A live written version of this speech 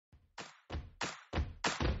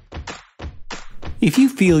If you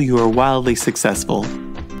feel you are wildly successful,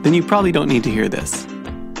 then you probably don't need to hear this.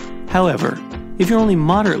 However, if you're only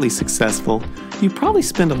moderately successful, you probably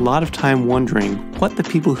spend a lot of time wondering what the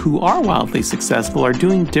people who are wildly successful are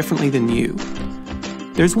doing differently than you.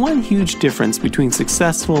 There's one huge difference between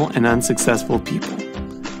successful and unsuccessful people.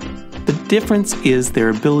 The difference is their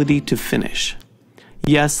ability to finish.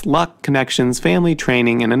 Yes, luck, connections, family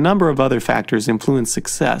training, and a number of other factors influence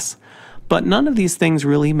success, but none of these things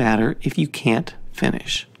really matter if you can't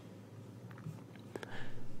finish.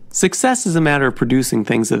 Success is a matter of producing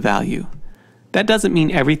things of value. That doesn't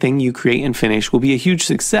mean everything you create and finish will be a huge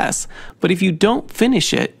success, but if you don't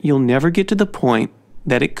finish it, you'll never get to the point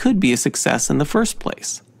that it could be a success in the first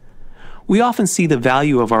place. We often see the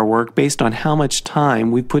value of our work based on how much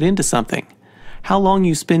time we put into something. How long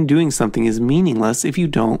you spend doing something is meaningless if you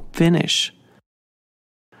don't finish.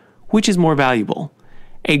 Which is more valuable?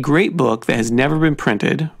 A great book that has never been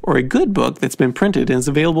printed, or a good book that's been printed and is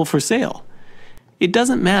available for sale? It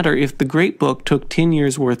doesn't matter if the great book took 10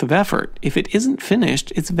 years worth of effort. If it isn't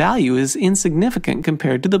finished, its value is insignificant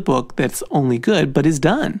compared to the book that's only good but is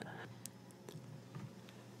done.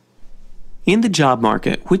 In the job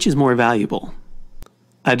market, which is more valuable?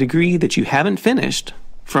 A degree that you haven't finished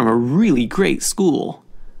from a really great school,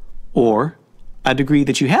 or a degree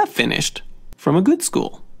that you have finished from a good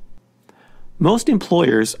school? Most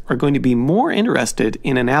employers are going to be more interested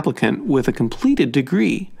in an applicant with a completed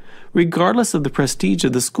degree, regardless of the prestige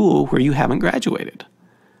of the school where you haven't graduated.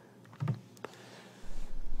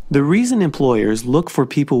 The reason employers look for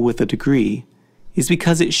people with a degree is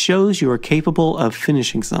because it shows you are capable of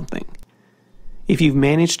finishing something. If you've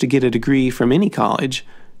managed to get a degree from any college,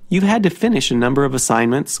 you've had to finish a number of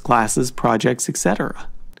assignments, classes, projects, etc.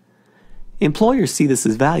 Employers see this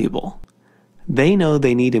as valuable. They know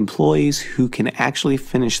they need employees who can actually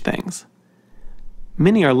finish things.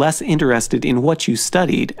 Many are less interested in what you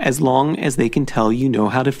studied as long as they can tell you know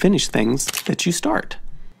how to finish things that you start.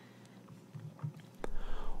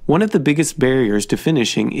 One of the biggest barriers to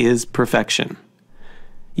finishing is perfection.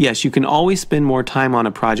 Yes, you can always spend more time on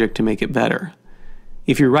a project to make it better.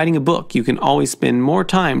 If you're writing a book, you can always spend more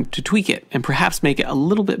time to tweak it and perhaps make it a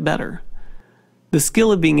little bit better. The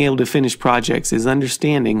skill of being able to finish projects is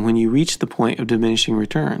understanding when you reach the point of diminishing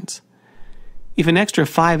returns. If an extra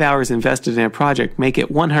 5 hours invested in a project make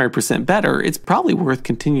it 100% better, it's probably worth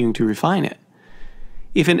continuing to refine it.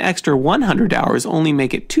 If an extra 100 hours only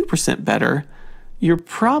make it 2% better, you're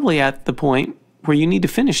probably at the point where you need to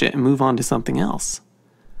finish it and move on to something else.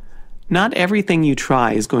 Not everything you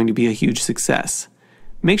try is going to be a huge success.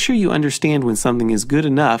 Make sure you understand when something is good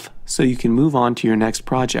enough so you can move on to your next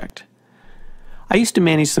project. I used to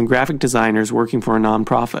manage some graphic designers working for a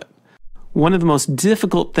nonprofit. One of the most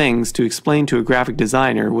difficult things to explain to a graphic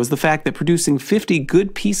designer was the fact that producing 50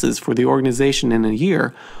 good pieces for the organization in a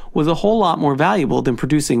year was a whole lot more valuable than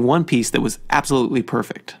producing one piece that was absolutely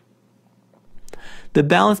perfect. The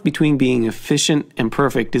balance between being efficient and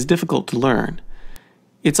perfect is difficult to learn.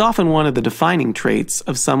 It's often one of the defining traits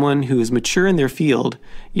of someone who is mature in their field,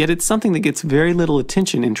 yet it's something that gets very little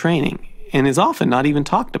attention in training and is often not even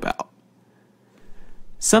talked about.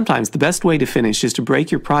 Sometimes the best way to finish is to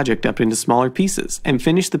break your project up into smaller pieces and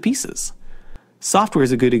finish the pieces. Software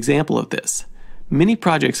is a good example of this. Many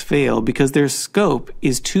projects fail because their scope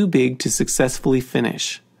is too big to successfully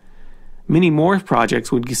finish. Many more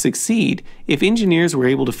projects would succeed if engineers were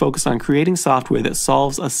able to focus on creating software that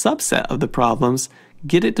solves a subset of the problems,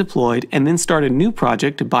 get it deployed, and then start a new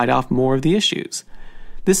project to bite off more of the issues.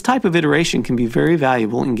 This type of iteration can be very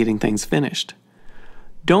valuable in getting things finished.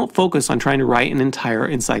 Don't focus on trying to write an entire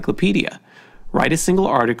encyclopedia. Write a single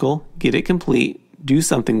article, get it complete, do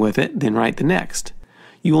something with it, then write the next.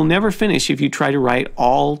 You will never finish if you try to write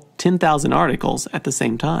all 10,000 articles at the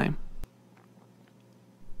same time.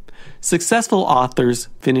 Successful authors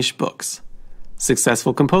finish books.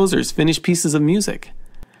 Successful composers finish pieces of music.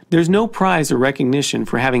 There's no prize or recognition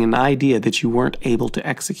for having an idea that you weren't able to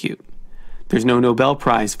execute. There's no Nobel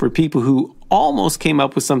Prize for people who almost came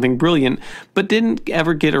up with something brilliant but didn't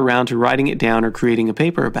ever get around to writing it down or creating a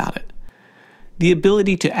paper about it. The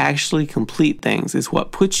ability to actually complete things is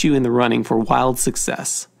what puts you in the running for wild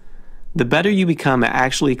success. The better you become at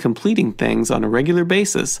actually completing things on a regular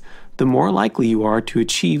basis, the more likely you are to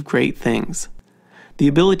achieve great things. The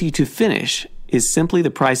ability to finish is simply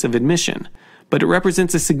the price of admission, but it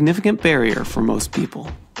represents a significant barrier for most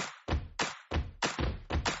people.